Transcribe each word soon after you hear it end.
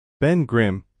Ben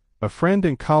Grimm, a friend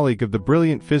and colleague of the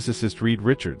brilliant physicist Reed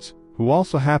Richards, who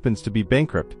also happens to be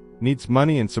bankrupt, needs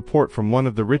money and support from one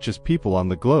of the richest people on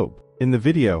the globe. In the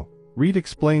video, Reed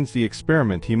explains the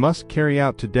experiment he must carry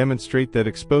out to demonstrate that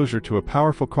exposure to a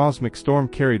powerful cosmic storm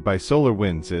carried by solar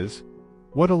winds is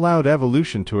what allowed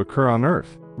evolution to occur on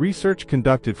Earth. Research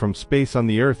conducted from space on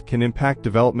the Earth can impact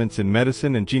developments in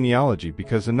medicine and genealogy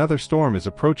because another storm is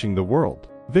approaching the world.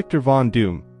 Victor Von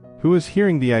Doom, who is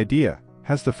hearing the idea,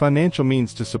 has the financial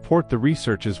means to support the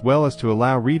research as well as to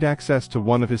allow Reed access to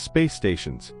one of his space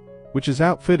stations, which is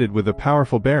outfitted with a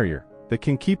powerful barrier that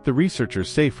can keep the researchers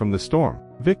safe from the storm.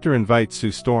 Victor invites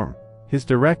Sue Storm, his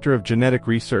director of genetic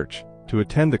research, to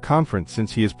attend the conference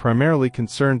since he is primarily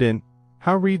concerned in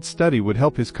how Reed's study would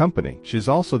help his company. She is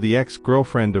also the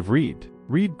ex-girlfriend of Reed.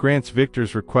 Reed grants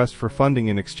Victor's request for funding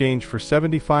in exchange for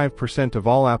 75% of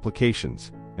all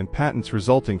applications and patents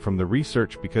resulting from the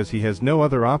research because he has no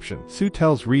other option. Sue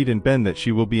tells Reed and Ben that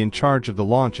she will be in charge of the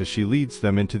launch as she leads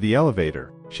them into the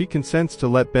elevator. She consents to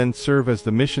let Ben serve as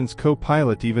the mission's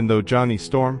co-pilot even though Johnny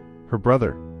Storm, her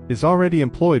brother, is already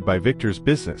employed by Victor's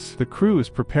business. The crew is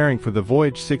preparing for the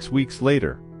voyage 6 weeks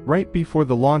later, right before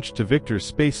the launch to Victor's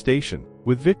space station.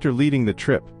 With Victor leading the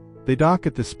trip, they dock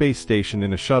at the space station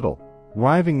in a shuttle,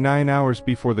 arriving 9 hours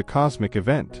before the cosmic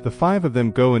event. The 5 of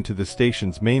them go into the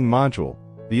station's main module,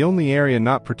 the only area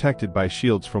not protected by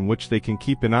shields from which they can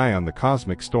keep an eye on the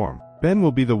cosmic storm. Ben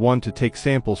will be the one to take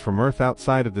samples from Earth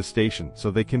outside of the station so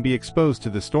they can be exposed to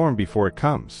the storm before it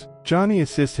comes. Johnny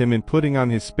assists him in putting on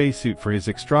his spacesuit for his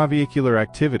extravehicular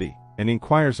activity, and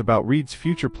inquires about Reed's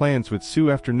future plans with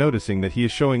Sue after noticing that he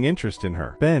is showing interest in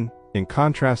her. Ben, in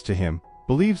contrast to him,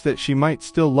 believes that she might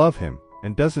still love him,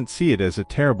 and doesn't see it as a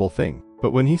terrible thing.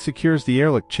 But when he secures the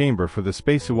airlock chamber for the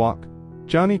spacewalk,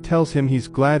 Johnny tells him he's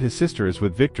glad his sister is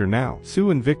with Victor now.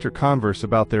 Sue and Victor converse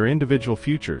about their individual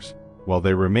futures, while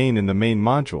they remain in the main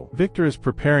module. Victor is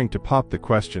preparing to pop the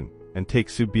question, and take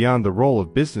Sue beyond the role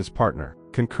of business partner.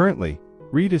 Concurrently,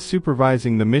 Reed is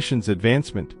supervising the mission's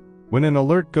advancement, when an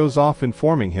alert goes off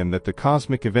informing him that the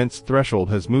cosmic event's threshold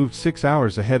has moved 6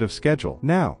 hours ahead of schedule.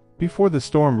 Now, before the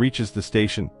storm reaches the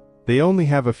station, they only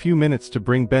have a few minutes to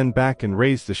bring Ben back and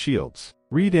raise the shields.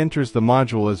 Reed enters the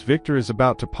module as Victor is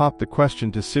about to pop the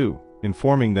question to Sue,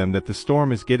 informing them that the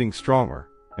storm is getting stronger,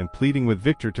 and pleading with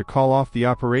Victor to call off the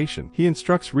operation. He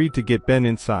instructs Reed to get Ben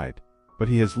inside, but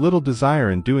he has little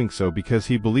desire in doing so because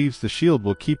he believes the shield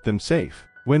will keep them safe.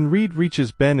 When Reed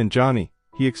reaches Ben and Johnny,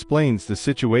 he explains the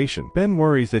situation. Ben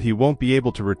worries that he won't be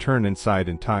able to return inside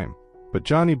in time, but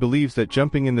Johnny believes that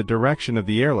jumping in the direction of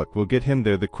the airlock will get him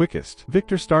there the quickest.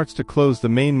 Victor starts to close the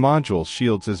main module's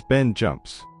shields as Ben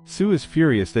jumps. Sue is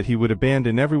furious that he would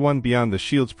abandon everyone beyond the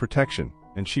shield's protection,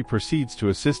 and she proceeds to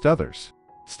assist others.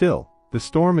 Still, the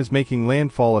storm is making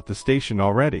landfall at the station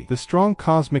already. The strong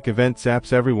cosmic event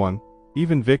zaps everyone,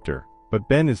 even Victor, but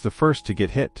Ben is the first to get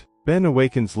hit. Ben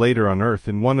awakens later on Earth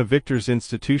in one of Victor's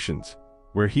institutions,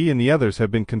 where he and the others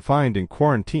have been confined in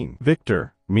quarantine.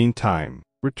 Victor, meantime,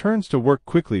 returns to work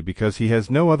quickly because he has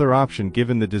no other option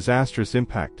given the disastrous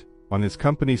impact on his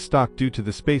company's stock due to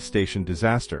the space station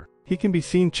disaster. He can be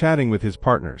seen chatting with his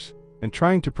partners, and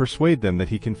trying to persuade them that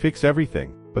he can fix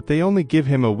everything, but they only give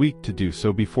him a week to do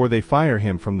so before they fire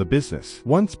him from the business.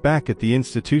 Once back at the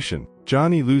institution,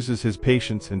 Johnny loses his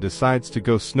patience and decides to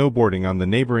go snowboarding on the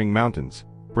neighboring mountains,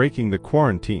 breaking the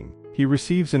quarantine. He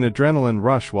receives an adrenaline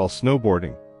rush while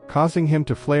snowboarding, causing him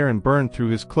to flare and burn through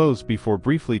his clothes before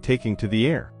briefly taking to the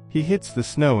air. He hits the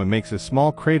snow and makes a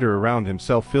small crater around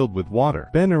himself filled with water.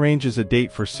 Ben arranges a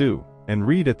date for Sue and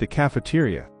Reed at the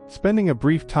cafeteria, spending a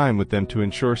brief time with them to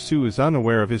ensure Sue is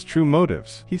unaware of his true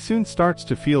motives. He soon starts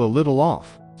to feel a little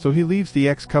off, so he leaves the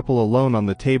ex-couple alone on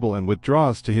the table and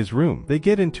withdraws to his room. They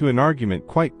get into an argument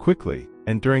quite quickly,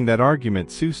 and during that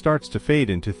argument Sue starts to fade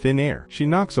into thin air. She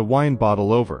knocks a wine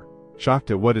bottle over,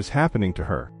 shocked at what is happening to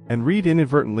her, and Reed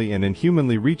inadvertently and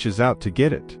inhumanly reaches out to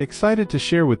get it. Excited to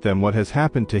share with them what has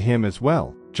happened to him as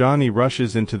well, Johnny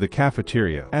rushes into the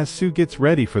cafeteria. As Sue gets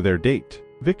ready for their date,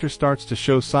 Victor starts to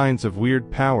show signs of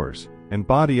weird powers and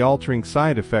body-altering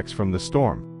side effects from the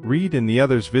storm. Reed and the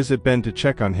others visit Ben to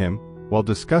check on him, while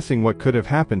discussing what could have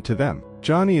happened to them.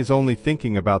 Johnny is only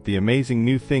thinking about the amazing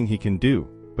new thing he can do,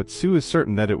 but Sue is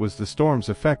certain that it was the storm's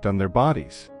effect on their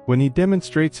bodies. When he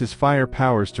demonstrates his fire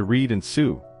powers to Reed and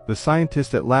Sue, the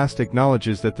scientist at last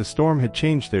acknowledges that the storm had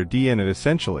changed their DNA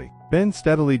essentially. Ben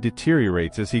steadily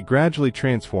deteriorates as he gradually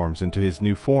transforms into his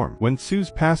new form. When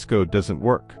Sue's passcode doesn't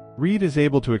work, Reed is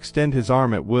able to extend his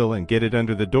arm at will and get it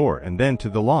under the door and then to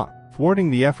the lock, thwarting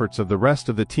the efforts of the rest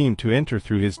of the team to enter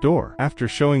through his door. After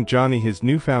showing Johnny his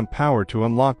newfound power to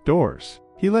unlock doors,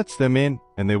 he lets them in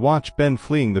and they watch Ben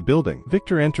fleeing the building.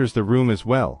 Victor enters the room as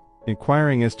well,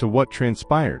 inquiring as to what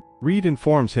transpired. Reed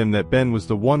informs him that Ben was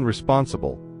the one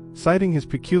responsible, citing his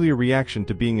peculiar reaction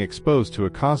to being exposed to a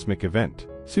cosmic event.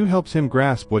 Sue helps him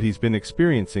grasp what he's been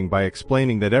experiencing by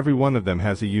explaining that every one of them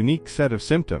has a unique set of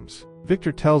symptoms.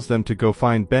 Victor tells them to go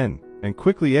find Ben, and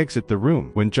quickly exit the room.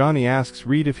 When Johnny asks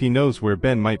Reed if he knows where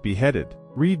Ben might be headed,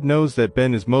 Reed knows that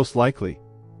Ben is most likely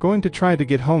going to try to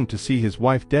get home to see his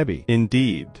wife Debbie.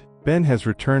 Indeed, Ben has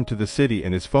returned to the city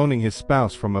and is phoning his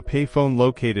spouse from a payphone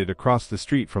located across the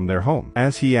street from their home.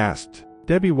 As he asked,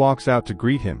 Debbie walks out to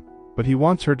greet him, but he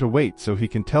wants her to wait so he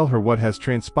can tell her what has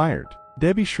transpired.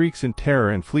 Debbie shrieks in terror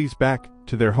and flees back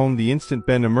to their home the instant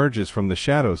Ben emerges from the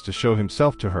shadows to show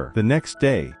himself to her. The next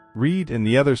day, Reed and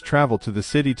the others travel to the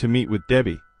city to meet with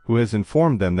Debbie, who has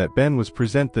informed them that Ben was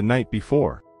present the night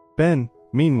before. Ben,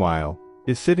 meanwhile,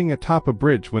 is sitting atop a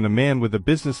bridge when a man with a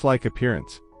businesslike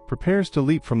appearance prepares to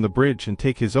leap from the bridge and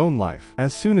take his own life.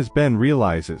 As soon as Ben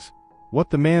realizes what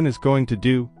the man is going to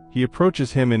do, he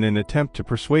approaches him in an attempt to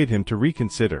persuade him to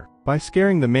reconsider. By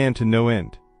scaring the man to no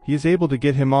end, he is able to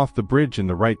get him off the bridge in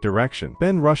the right direction.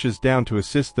 Ben rushes down to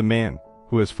assist the man,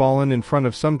 who has fallen in front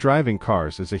of some driving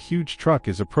cars as a huge truck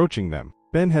is approaching them.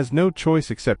 Ben has no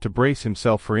choice except to brace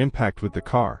himself for impact with the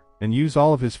car, and use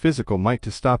all of his physical might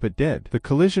to stop it dead. The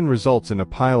collision results in a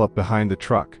pileup behind the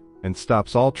truck, and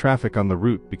stops all traffic on the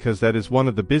route because that is one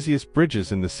of the busiest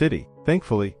bridges in the city.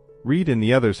 Thankfully, Reed and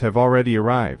the others have already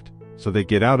arrived, so they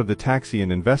get out of the taxi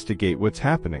and investigate what's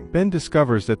happening. Ben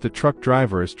discovers that the truck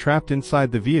driver is trapped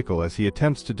inside the vehicle as he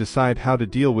attempts to decide how to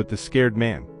deal with the scared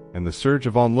man and the surge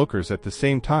of onlookers at the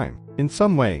same time. In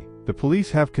some way, the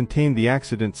police have contained the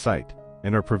accident site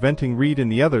and are preventing Reed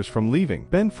and the others from leaving.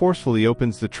 Ben forcefully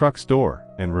opens the truck's door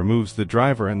and removes the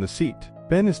driver and the seat.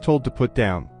 Ben is told to put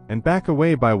down and back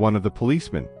away by one of the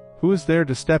policemen, who is there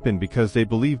to step in because they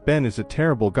believe Ben is a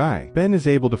terrible guy. Ben is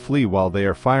able to flee while they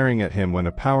are firing at him when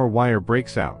a power wire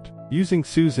breaks out. Using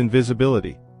Sue's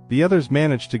invisibility, the others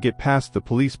manage to get past the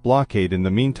police blockade. In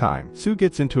the meantime, Sue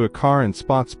gets into a car and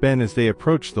spots Ben as they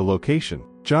approach the location.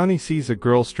 Johnny sees a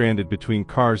girl stranded between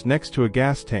cars next to a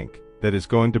gas tank that is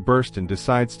going to burst and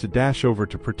decides to dash over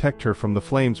to protect her from the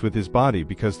flames with his body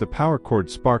because the power cord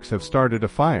sparks have started a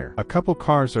fire. A couple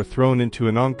cars are thrown into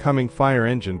an oncoming fire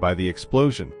engine by the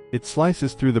explosion. It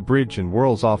slices through the bridge and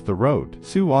whirls off the road.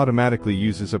 Sue automatically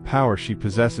uses a power she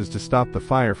possesses to stop the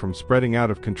fire from spreading out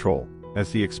of control,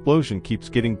 as the explosion keeps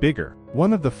getting bigger.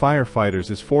 One of the firefighters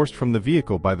is forced from the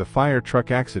vehicle by the fire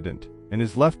truck accident, and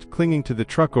is left clinging to the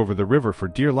truck over the river for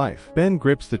dear life. Ben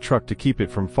grips the truck to keep it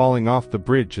from falling off the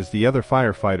bridge as the other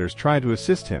firefighters try to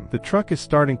assist him. The truck is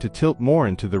starting to tilt more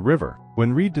into the river.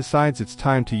 When Reed decides it's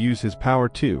time to use his power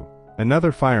too,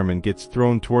 another fireman gets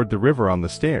thrown toward the river on the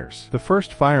stairs. The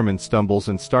first fireman stumbles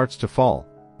and starts to fall,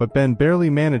 but Ben barely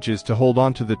manages to hold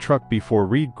onto the truck before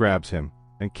Reed grabs him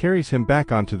and carries him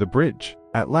back onto the bridge.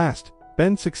 At last,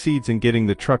 Ben succeeds in getting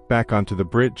the truck back onto the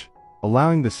bridge,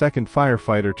 allowing the second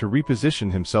firefighter to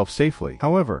reposition himself safely.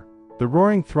 However, the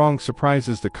roaring throng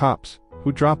surprises the cops,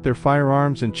 who drop their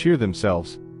firearms and cheer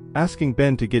themselves, asking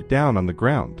Ben to get down on the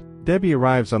ground. Debbie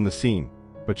arrives on the scene,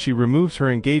 but she removes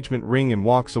her engagement ring and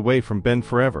walks away from Ben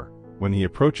forever when he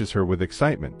approaches her with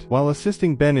excitement. While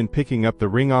assisting Ben in picking up the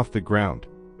ring off the ground,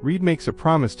 Reed makes a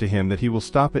promise to him that he will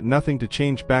stop at nothing to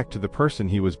change back to the person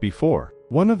he was before.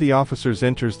 One of the officers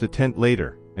enters the tent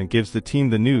later and gives the team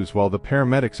the news while the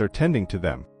paramedics are tending to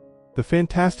them. The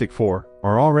Fantastic Four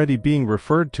are already being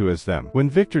referred to as them. When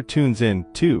Victor tunes in,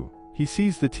 too, he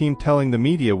sees the team telling the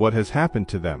media what has happened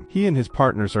to them. He and his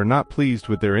partners are not pleased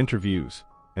with their interviews,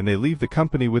 and they leave the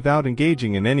company without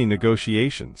engaging in any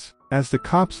negotiations. As the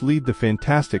cops lead the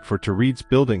Fantastic Four to Reed's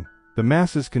building, the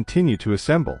masses continue to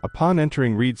assemble. Upon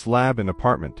entering Reed's lab and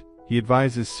apartment, he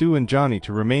advises Sue and Johnny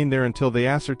to remain there until they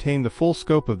ascertain the full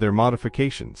scope of their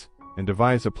modifications and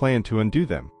devise a plan to undo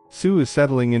them. Sue is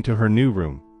settling into her new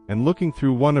room and looking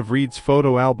through one of Reed's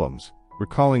photo albums,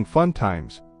 recalling fun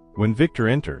times. When Victor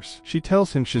enters, she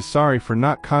tells him she's sorry for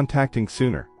not contacting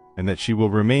sooner, and that she will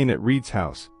remain at Reed's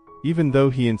house, even though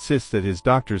he insists that his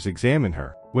doctors examine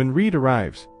her. When Reed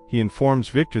arrives, he informs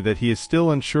Victor that he is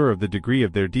still unsure of the degree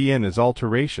of their DNA's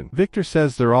alteration. Victor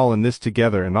says they're all in this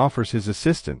together and offers his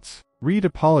assistance. Reed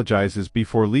apologizes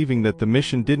before leaving that the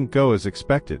mission didn't go as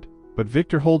expected, but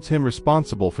Victor holds him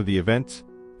responsible for the events,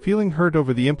 feeling hurt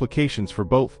over the implications for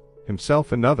both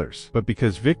himself and others. But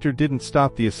because Victor didn't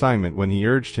stop the assignment when he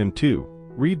urged him to,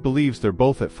 Reed believes they're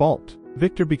both at fault.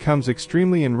 Victor becomes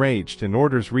extremely enraged and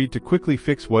orders Reed to quickly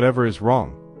fix whatever is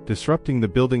wrong, disrupting the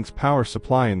building's power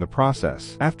supply in the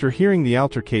process. After hearing the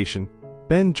altercation,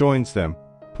 Ben joins them,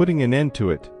 putting an end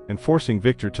to it and forcing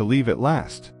Victor to leave at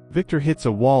last. Victor hits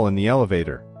a wall in the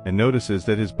elevator and notices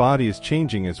that his body is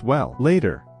changing as well.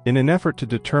 Later, in an effort to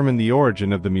determine the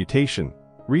origin of the mutation,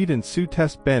 Reed and Sue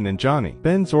test Ben and Johnny.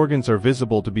 Ben's organs are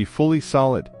visible to be fully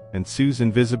solid, and Sue's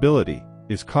invisibility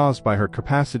is caused by her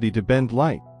capacity to bend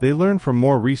light. They learn from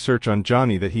more research on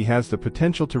Johnny that he has the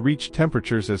potential to reach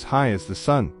temperatures as high as the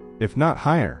sun, if not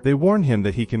higher. They warn him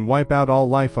that he can wipe out all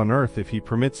life on Earth if he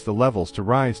permits the levels to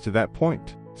rise to that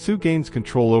point. Sue gains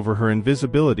control over her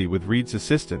invisibility with Reed's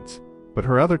assistance, but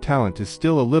her other talent is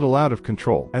still a little out of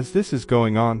control. As this is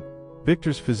going on,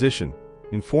 Victor's physician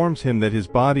informs him that his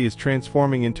body is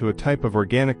transforming into a type of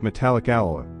organic metallic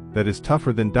alloy that is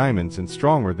tougher than diamonds and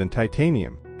stronger than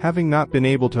titanium. Having not been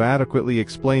able to adequately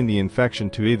explain the infection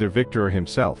to either Victor or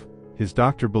himself, his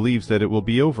doctor believes that it will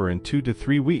be over in 2 to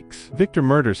 3 weeks. Victor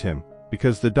murders him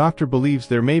because the doctor believes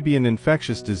there may be an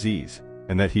infectious disease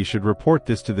and that he should report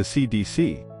this to the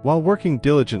CDC. While working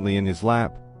diligently in his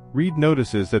lab, Reed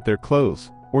notices that their clothes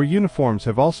or uniforms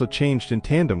have also changed in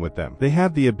tandem with them. They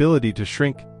have the ability to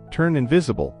shrink, turn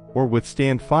invisible, or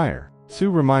withstand fire.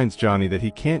 Sue reminds Johnny that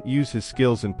he can't use his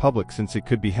skills in public since it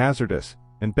could be hazardous,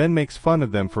 and Ben makes fun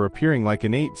of them for appearing like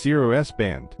an 80s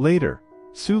band. Later,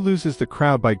 Sue loses the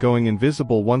crowd by going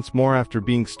invisible once more after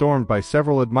being stormed by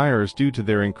several admirers due to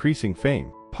their increasing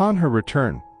fame. Upon her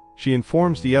return, she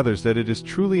informs the others that it is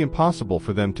truly impossible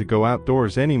for them to go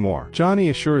outdoors anymore. Johnny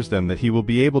assures them that he will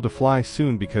be able to fly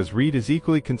soon because Reed is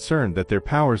equally concerned that their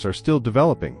powers are still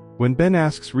developing. When Ben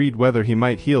asks Reed whether he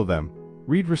might heal them,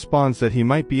 Reed responds that he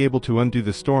might be able to undo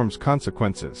the storm's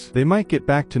consequences. They might get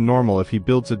back to normal if he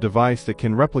builds a device that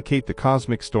can replicate the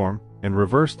cosmic storm and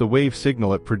reverse the wave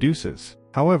signal it produces.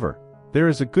 However, there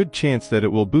is a good chance that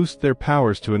it will boost their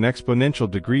powers to an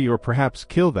exponential degree or perhaps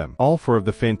kill them. All four of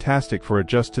the Fantastic Four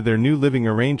adjust to their new living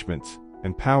arrangements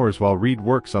and powers while Reed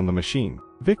works on the machine.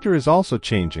 Victor is also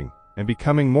changing and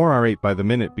becoming more irate by the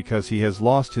minute because he has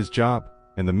lost his job,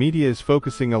 and the media is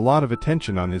focusing a lot of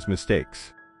attention on his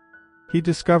mistakes. He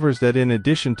discovers that in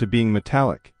addition to being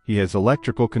metallic, he has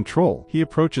electrical control. He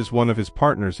approaches one of his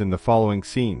partners in the following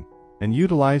scene and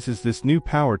utilizes this new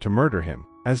power to murder him.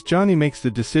 As Johnny makes the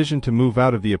decision to move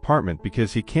out of the apartment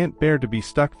because he can't bear to be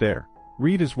stuck there,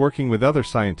 Reed is working with other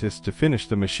scientists to finish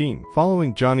the machine.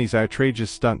 Following Johnny's outrageous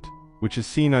stunt, which is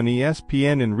seen on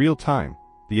ESPN in real time,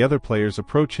 the other players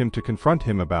approach him to confront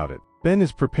him about it. Ben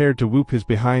is prepared to whoop his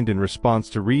behind in response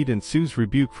to Reed and Sue's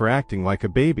rebuke for acting like a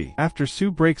baby. After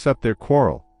Sue breaks up their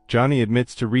quarrel, Johnny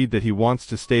admits to Reed that he wants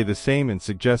to stay the same and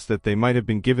suggests that they might have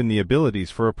been given the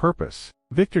abilities for a purpose.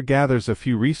 Victor gathers a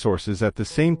few resources at the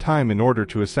same time in order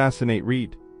to assassinate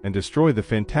Reed and destroy the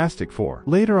Fantastic Four.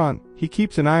 Later on, he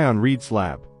keeps an eye on Reed's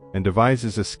lab and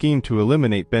devises a scheme to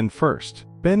eliminate Ben first.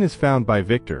 Ben is found by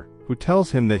Victor, who tells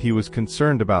him that he was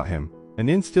concerned about him and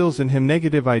instills in him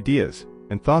negative ideas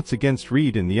and thoughts against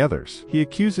Reed and the others. He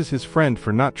accuses his friend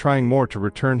for not trying more to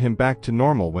return him back to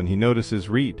normal when he notices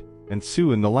Reed and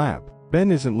Sue in the lab. Ben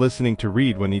isn't listening to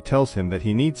Reed when he tells him that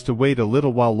he needs to wait a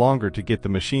little while longer to get the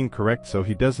machine correct so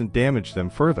he doesn't damage them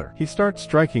further. He starts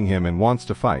striking him and wants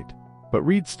to fight, but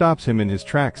Reed stops him in his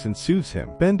tracks and soothes him.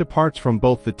 Ben departs from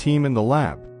both the team and the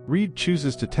lab. Reed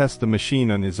chooses to test the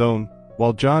machine on his own,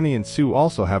 while Johnny and Sue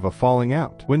also have a falling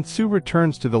out. When Sue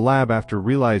returns to the lab after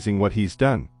realizing what he's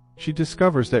done, she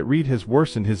discovers that Reed has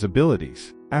worsened his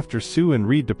abilities. After Sue and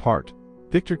Reed depart,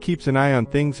 Victor keeps an eye on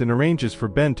things and arranges for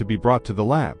Ben to be brought to the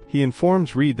lab. He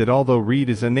informs Reed that although Reed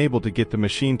is unable to get the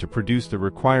machine to produce the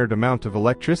required amount of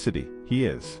electricity,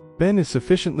 Ben is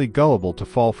sufficiently gullible to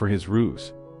fall for his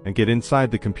ruse and get inside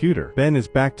the computer. Ben is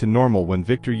back to normal when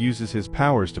Victor uses his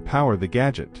powers to power the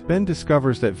gadget. Ben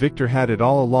discovers that Victor had it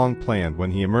all along planned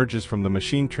when he emerges from the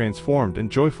machine transformed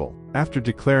and joyful. After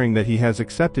declaring that he has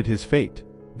accepted his fate,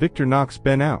 Victor knocks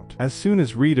Ben out. As soon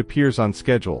as Reed appears on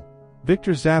schedule,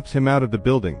 Victor zaps him out of the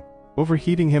building,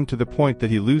 overheating him to the point that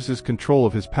he loses control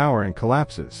of his power and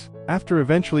collapses. After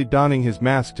eventually donning his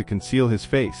mask to conceal his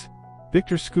face,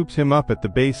 Victor scoops him up at the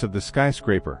base of the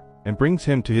skyscraper and brings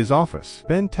him to his office.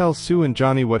 Ben tells Sue and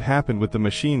Johnny what happened with the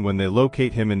machine when they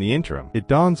locate him in the interim. It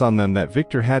dawns on them that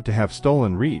Victor had to have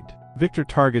stolen Reed. Victor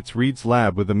targets Reed's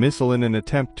lab with a missile in an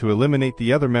attempt to eliminate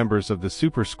the other members of the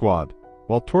Super Squad,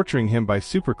 while torturing him by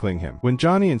supercling him. When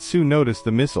Johnny and Sue notice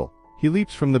the missile, he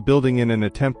leaps from the building in an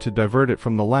attempt to divert it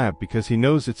from the lab because he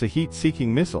knows it's a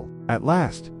heat-seeking missile. At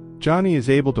last, Johnny is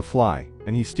able to fly,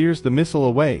 and he steers the missile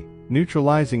away,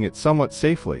 neutralizing it somewhat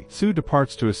safely. Sue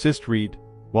departs to assist Reed,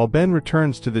 while Ben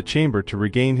returns to the chamber to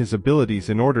regain his abilities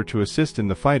in order to assist in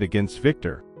the fight against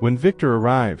Victor. When Victor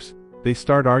arrives, they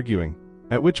start arguing,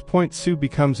 at which point Sue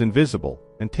becomes invisible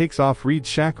and takes off Reed's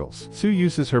shackles. Sue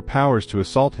uses her powers to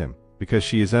assault him, because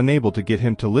she is unable to get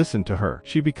him to listen to her.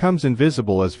 She becomes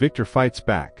invisible as Victor fights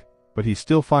back, but he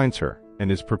still finds her,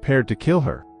 and is prepared to kill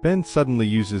her. Ben suddenly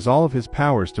uses all of his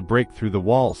powers to break through the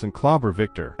walls and clobber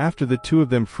Victor. After the two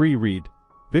of them free Reed,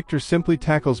 Victor simply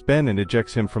tackles Ben and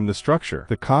ejects him from the structure.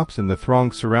 The cops and the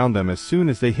throng surround them as soon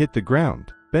as they hit the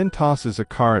ground. Ben tosses a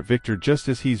car at Victor just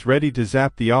as he's ready to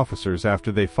zap the officers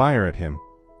after they fire at him,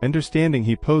 understanding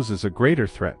he poses a greater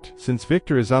threat. Since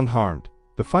Victor is unharmed,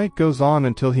 the fight goes on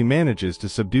until he manages to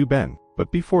subdue Ben.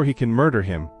 But before he can murder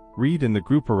him, Reed and the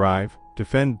group arrive,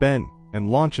 defend Ben, and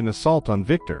launch an assault on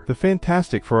Victor. The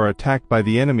Fantastic Four are attacked by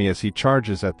the enemy as he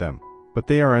charges at them, but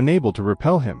they are unable to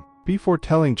repel him. Before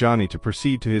telling Johnny to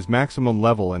proceed to his maximum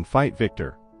level and fight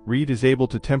Victor, Reed is able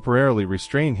to temporarily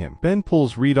restrain him. Ben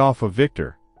pulls Reed off of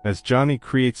Victor, as Johnny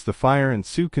creates the fire and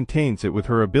Sue contains it with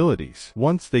her abilities.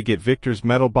 Once they get Victor's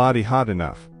metal body hot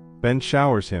enough, Ben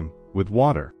showers him with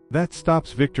water. That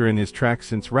stops Victor in his tracks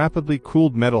since rapidly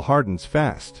cooled metal hardens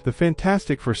fast. The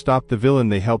Fantastic Four stop the villain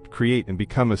they helped create and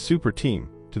become a super team,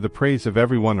 to the praise of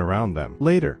everyone around them.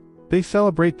 Later, they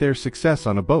celebrate their success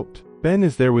on a boat. Ben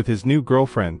is there with his new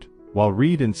girlfriend, while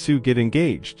Reed and Sue get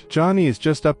engaged. Johnny is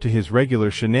just up to his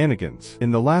regular shenanigans.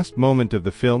 In the last moment of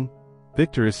the film,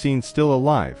 Victor is seen still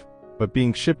alive, but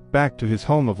being shipped back to his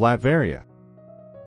home of Latveria.